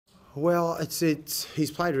Well,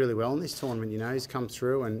 he's played really well in this tournament. You know, he's come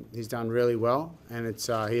through and he's done really well. And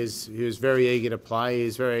he was very eager to play. He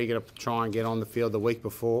was very eager to try and get on the field the week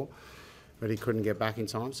before, but he couldn't get back in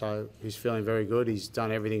time. So he's feeling very good. He's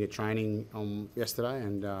done everything at training yesterday,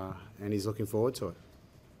 and he's looking forward to it.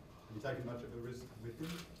 Have you taken much of a risk with him?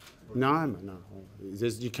 No.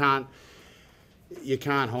 You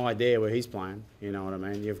can't hide there where he's playing. You know what I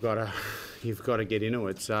mean? You've got to get into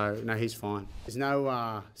it. So no, he's fine. There's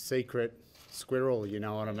no secret squirrel. You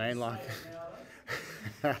know what I mean? Like,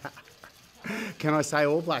 can I say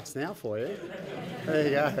All Blacks now for you? There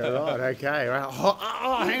you go. Right. Okay. Right.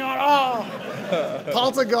 Oh, hang on. Oh,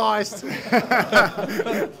 Poltergeist.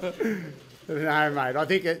 No, mate. I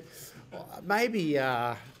think maybe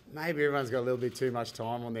everyone's got a little bit too much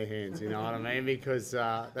time on their hands, you know what I mean? Because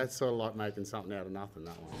that's sort of like making something out of nothing,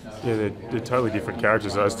 that one. Yeah, they're totally different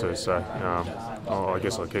characters, those two, so I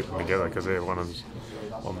guess I'll keep them together because they're one of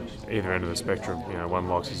on either end of the spectrum. You know, one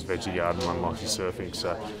likes his veggie garden, one likes his surfing,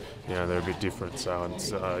 so, you know, they're a bit different. So,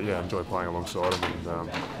 it's, yeah, I enjoy playing alongside them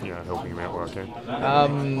and, you know, helping them out where I can.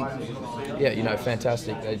 Yeah, you know,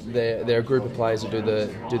 fantastic. They're a group of players who do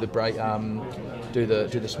the break, do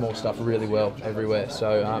the small stuff really well everywhere.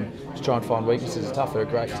 So to try and find weaknesses is tough. They're a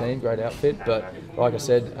great team, great outfit, but like I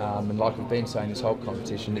said, and like we've been saying this whole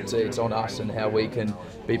competition, it's on us and how we can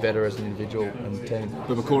be better as an individual and team.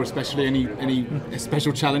 But McCaw especially, any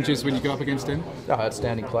special challenges when you go up against him? Oh,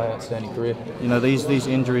 outstanding player, outstanding career. You know, these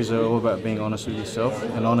injuries are all about being honest with yourself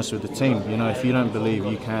and honest with the team. You know, if you don't believe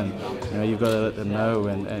you can, you know, you've got to let them know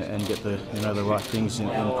and get the the right things in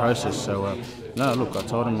process. So no, look, I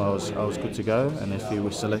told him I was good to go, and if he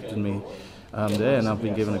was selecting me there, and I've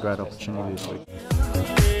been given a great opportunity this week.